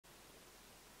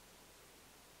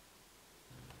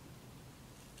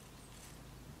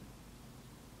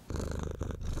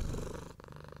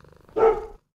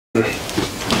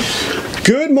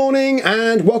Good morning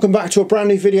and welcome back to a brand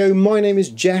new video. My name is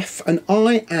Jeff and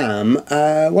I am,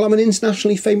 I'm an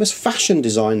internationally famous fashion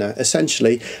designer,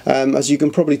 essentially, as you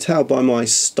can probably tell by my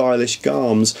stylish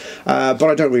garms, but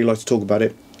I don't really like to talk about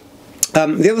it.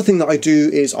 The other thing that I do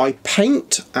is I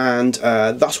paint, and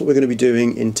that's what we're going to be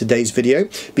doing in today's video,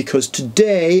 because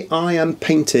today I am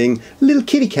painting a little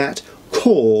kitty cat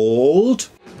called...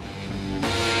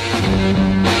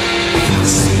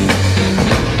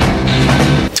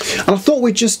 And I thought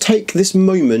we'd just take this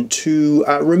moment to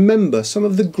remember some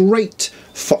of the great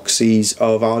foxies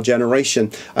of our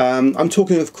generation. I'm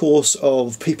talking, of course,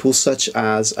 of people such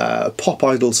as pop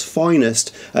idol's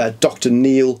finest, Dr.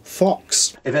 Neil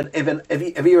Fox.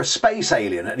 If you're a space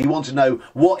alien and you want to know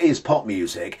what is pop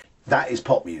music, that is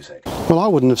pop music. Well, I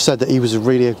wouldn't have said that he was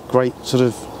really a great sort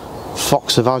of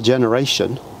fox of our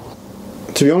generation.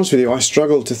 To be honest with you, I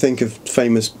struggled to think of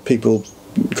famous people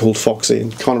called Foxy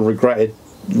and kind of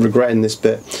regretting this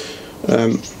bit.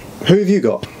 Who have you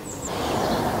got?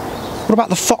 What about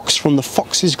the fox from the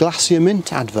Fox's Glacier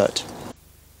Mint advert?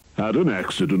 Had an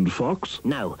accident, Fox?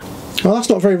 No. Well, that's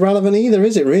not very relevant either,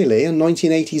 is it really? A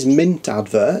 1980s mint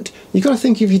advert. You've got to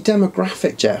think of your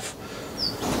demographic, Jeff.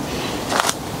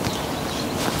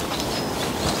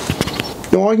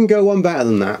 No, I can go one better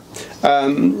than that.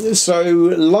 So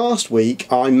last week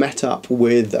I met up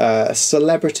with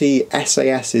celebrity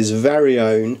SAS's very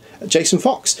own Jason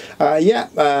Fox.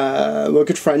 We're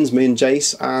good friends, me and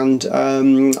Jace, and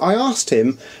I asked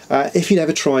him if he'd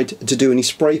ever tried to do any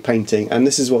spray painting, and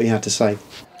this is what he had to say.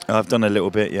 I've done a little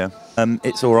bit, yeah.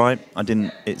 It's all right.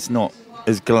 It's not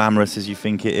as glamorous as you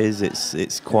think it is.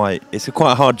 It's quite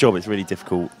a hard job. It's really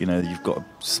difficult. You know, you've got to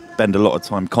spend a lot of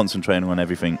time concentrating on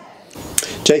everything.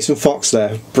 Jason Fox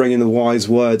there, bringing the wise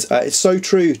words. It's so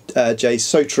true, Jace,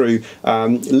 so true.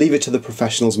 Leave it to the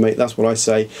professionals, mate, that's what I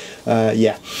say.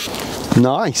 Yeah.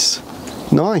 Nice.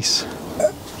 Nice.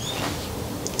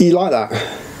 You like that?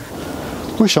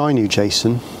 Wish I knew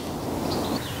Jason.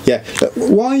 Yeah.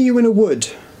 Why are you in a wood?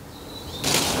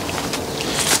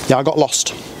 Yeah, I got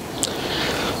lost.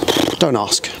 Don't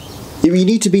ask. You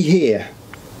need to be here,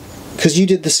 because you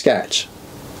did the sketch.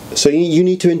 So you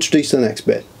need to introduce the next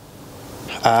bit.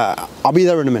 I'll be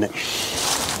there in a minute.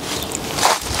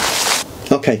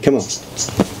 Okay, come on.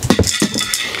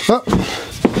 Oh,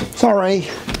 sorry.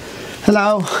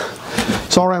 Hello.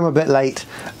 Sorry I'm a bit late.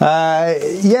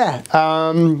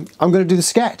 I'm going to do the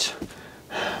sketch.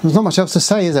 There's not much else to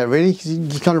say, is there, really? 'Cause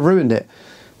you kind of ruined it.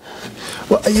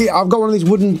 Well, yeah, I've got one of these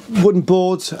wooden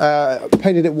boards,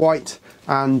 painted it white,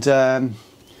 and I'm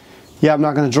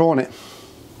not going to draw on it.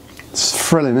 It's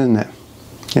thrilling, isn't it?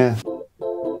 Yeah.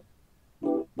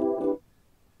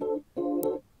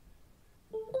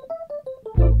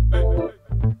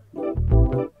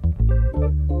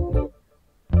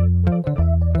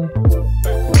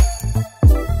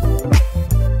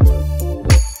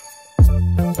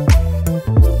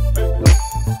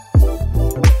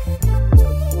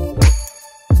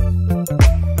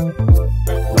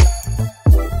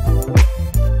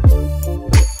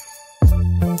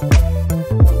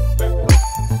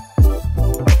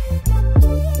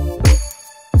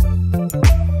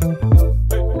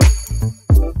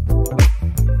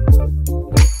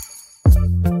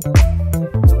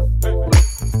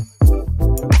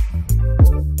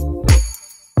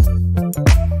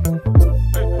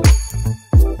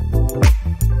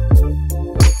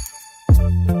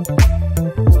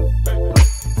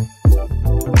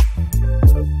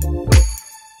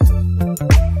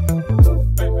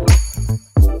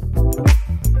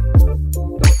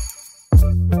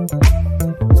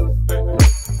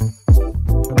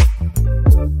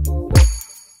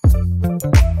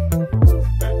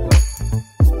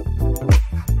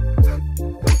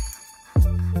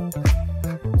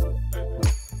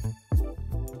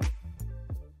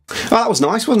 Oh, that was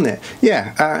nice, wasn't it?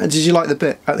 Yeah. Did you like the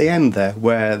bit at the end there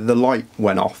where the light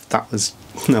went off? That was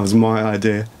my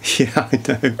idea. Yeah, I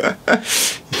know.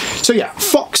 So yeah,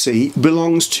 Foxy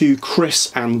belongs to Chris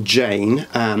and Jane.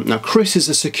 Now Chris is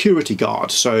a security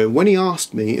guard, so when he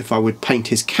asked me if I would paint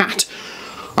his cat,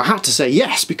 I had to say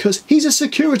yes, because he's a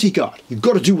security guard. You've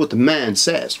got to do what the man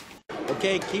says.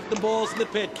 Okay, keep the balls in the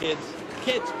pit, kids.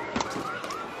 Kids.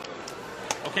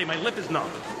 Okay, my lip is numb.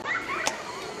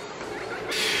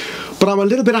 But I'm a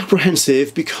little bit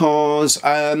apprehensive because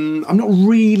I'm not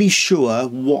really sure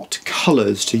what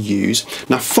colours to use.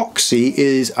 Now Foxy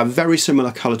is a very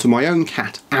similar colour to my own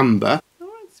cat, Amber.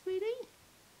 Alright, sweetie.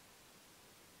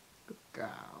 Good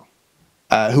girl.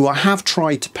 who I have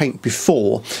tried to paint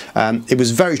before. It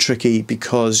was very tricky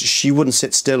because she wouldn't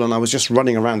sit still and I was just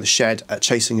running around the shed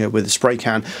chasing her with a spray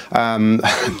can.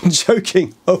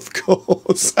 Joking, of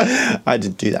course. I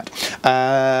didn't do that.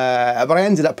 But I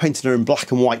ended up painting her in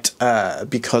black and white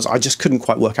because I just couldn't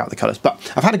quite work out the colours. But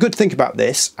I've had a good think about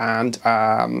this, and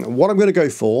what I'm going to go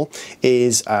for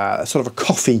is sort of a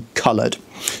coffee coloured.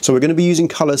 So we're going to be using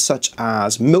colours such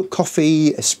as milk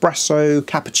coffee, espresso,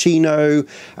 cappuccino,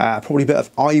 probably a bit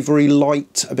of ivory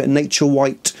light, a bit of nature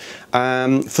white.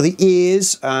 For the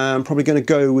ears, I'm probably going to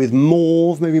go with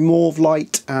mauve, maybe mauve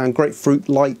light and grapefruit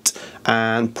light,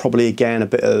 and probably again a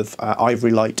bit of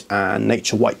ivory light and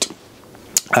nature white.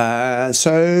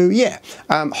 So yeah,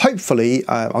 hopefully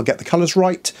I'll get the colours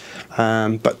right,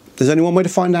 but there's only one way to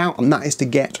find out, and that is to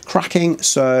get cracking.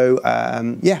 So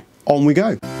yeah, on we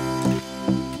go.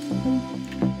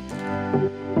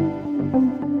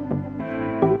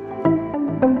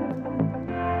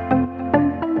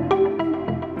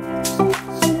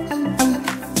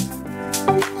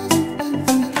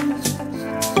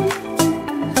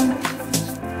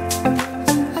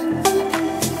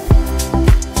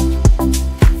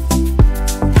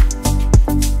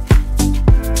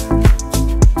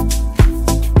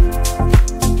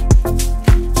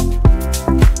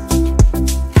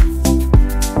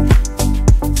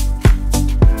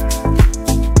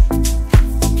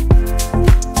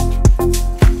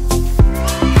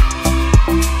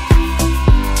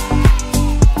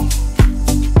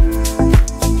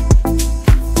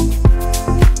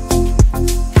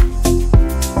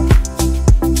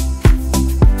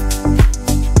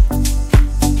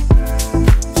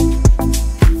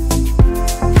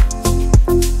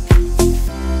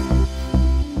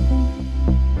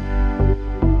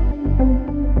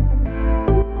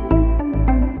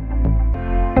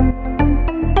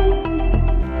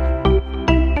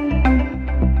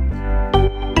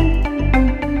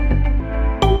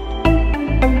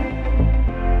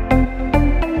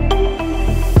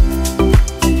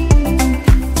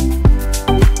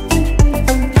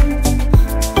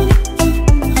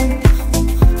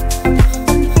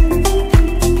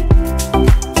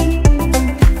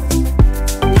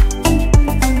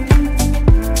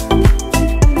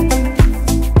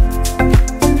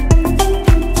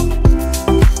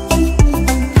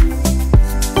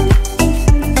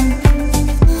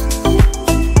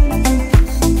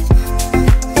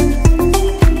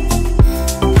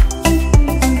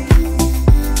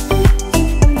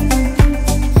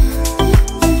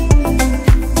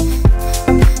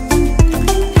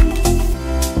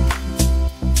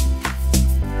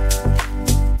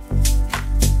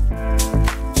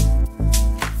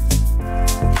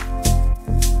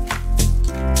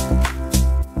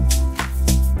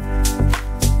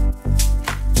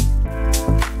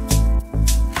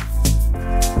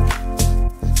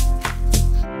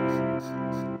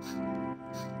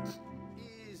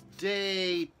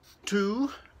 Day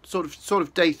 2, sort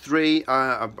of day 3.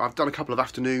 I've done a couple of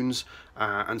afternoons,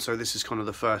 and so this is kind of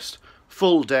the first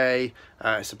full day.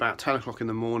 It's about 10 o'clock in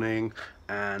the morning,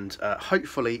 and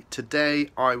hopefully today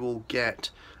I will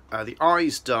get the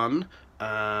eyes done.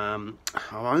 I'm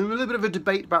in a little bit of a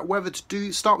debate about whether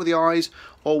to start with the eyes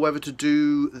or whether to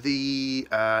do the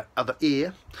other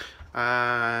ear. If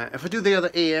I do the other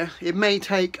ear, it may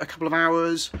take a couple of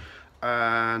hours,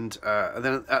 and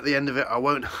then at the end of it I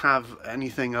won't have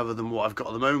anything other than what I've got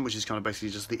at the moment, which is kind of basically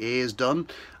just the ears done.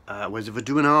 Whereas if I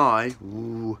do an eye,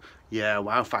 ooh, yeah,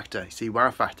 wow factor. You see,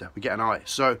 wow factor, we get an eye.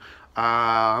 So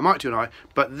I might do an eye,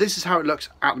 but this is how it looks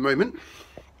at the moment.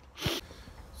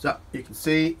 So you can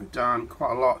see we've done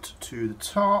quite a lot to the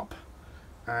top,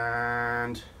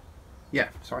 and yeah,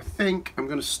 so I think I'm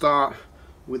going to start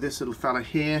with this little fella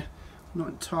here. I'm not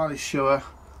entirely sure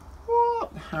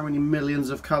how many millions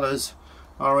of colours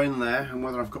are in there and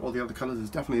whether I've got all the other colours. There's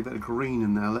definitely a bit of green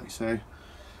in there, let's say.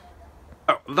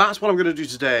 Oh, that's what I'm going to do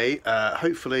today.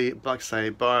 Hopefully, like I say,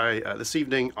 by this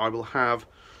evening I will have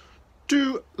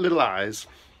 2 little eyes.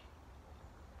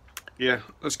 Yeah,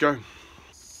 let's go.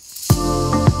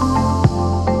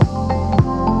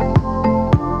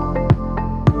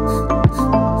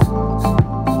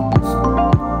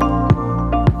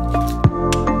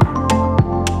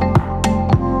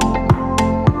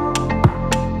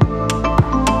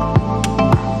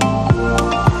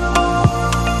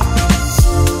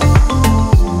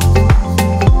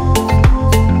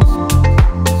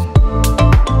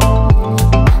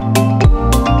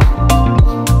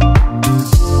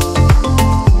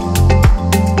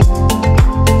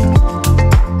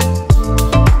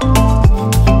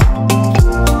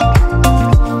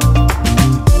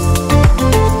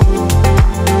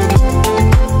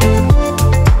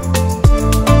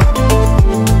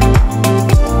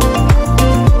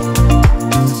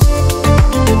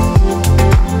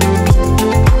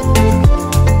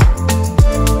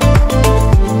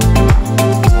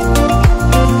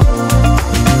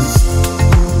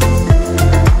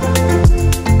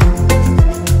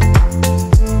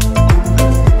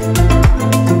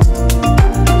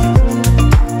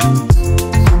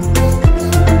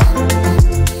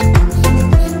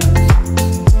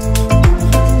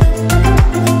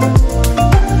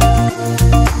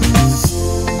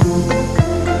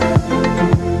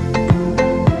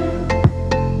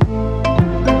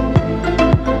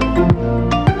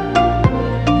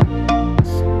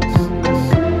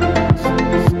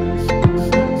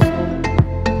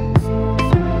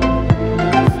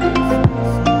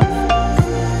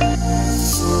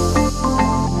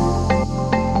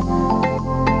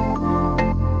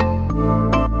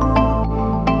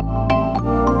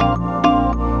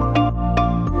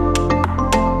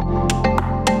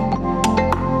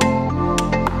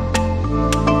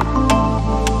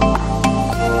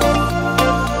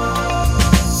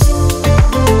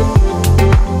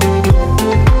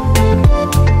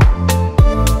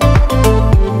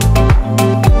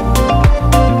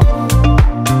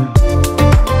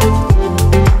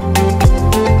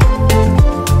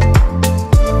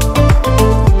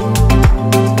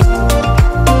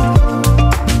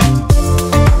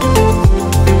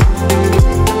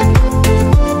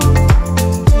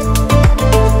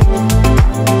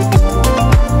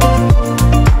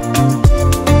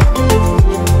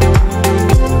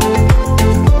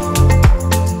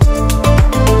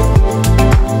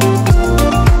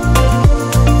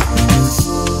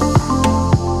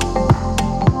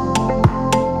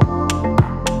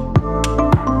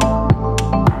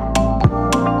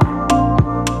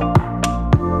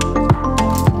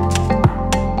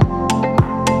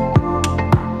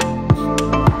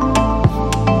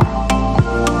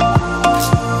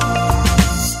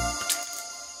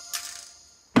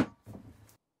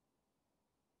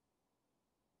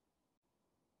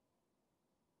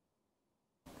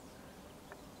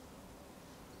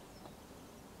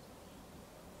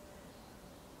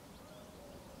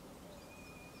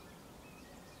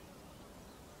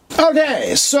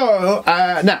 Okay, so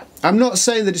now I'm not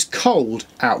saying that it's cold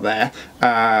out there,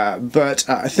 but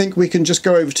I think we can just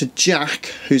go over to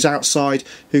Jack, who's outside,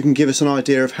 who can give us an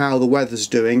idea of how the weather's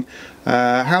doing.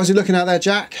 How's it looking out there,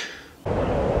 Jack?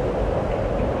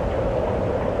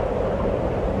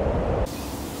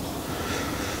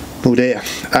 Oh dear.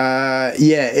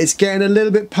 Yeah, it's getting a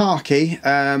little bit parky,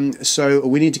 so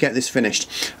we need to get this finished.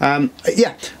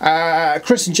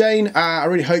 Chris and Jane, I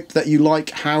really hope that you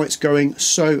like how it's going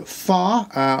so far.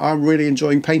 I'm really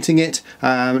enjoying painting it.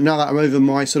 Now that I'm over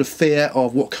my sort of fear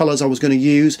of what colours I was going to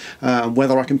use,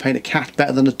 whether I can paint a cat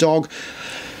better than a dog,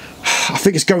 I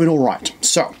think it's going all right.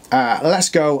 So let's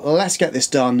go, let's get this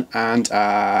done, and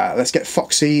let's get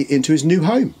Foxy into his new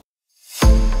home.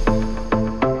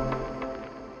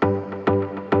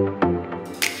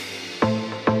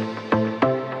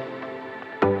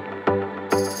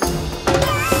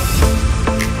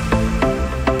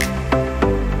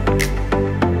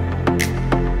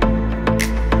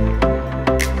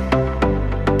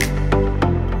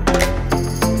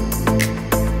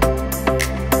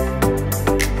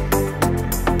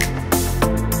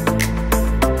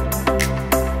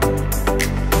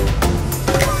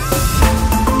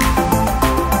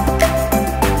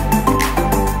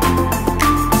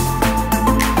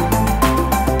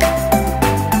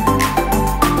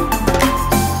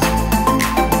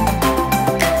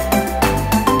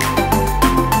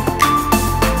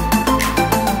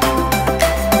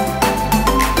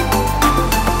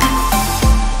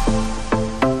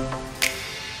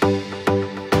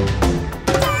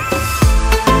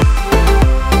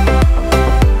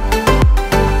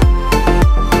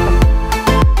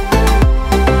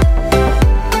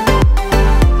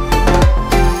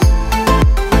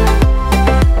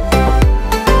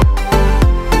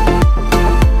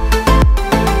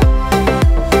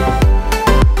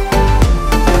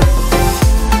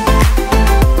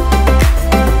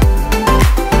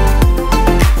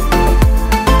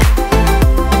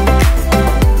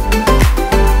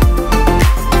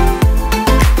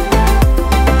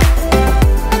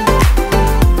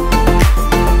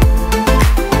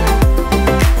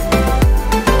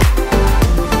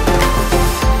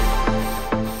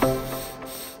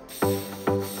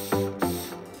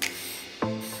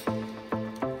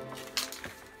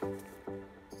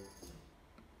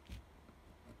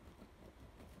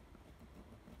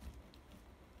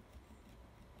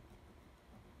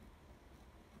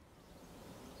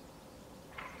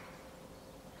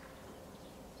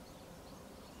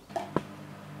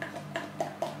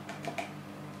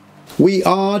 We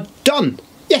are done.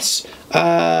 Yes,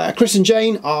 Chris and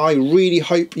Jane, I really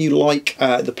hope you like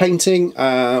the painting.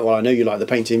 Well, I know you like the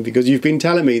painting because you've been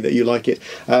telling me that you like it,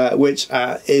 which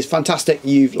is fantastic.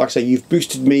 You've, like I say, you've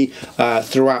boosted me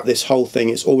throughout this whole thing.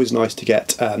 It's always nice to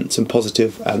get some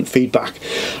positive feedback.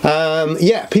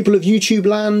 Yeah, people of YouTube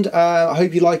land, I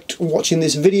hope you liked watching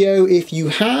this video. If you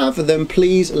have, then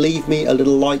please leave me a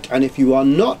little like, and if you are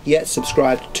not yet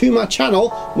subscribed to my channel,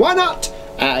 why not?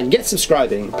 Get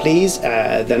subscribing, please,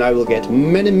 then I will get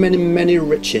many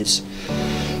riches.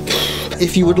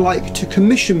 If you would like to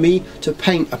commission me to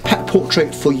paint a pet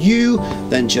portrait for you,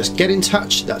 then just get in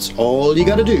touch. That's all you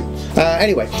gotta do.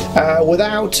 Anyway,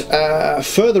 without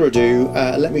further ado,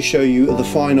 let me show you the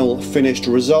final finished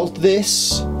result.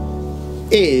 This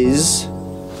is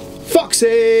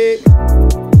Foxy!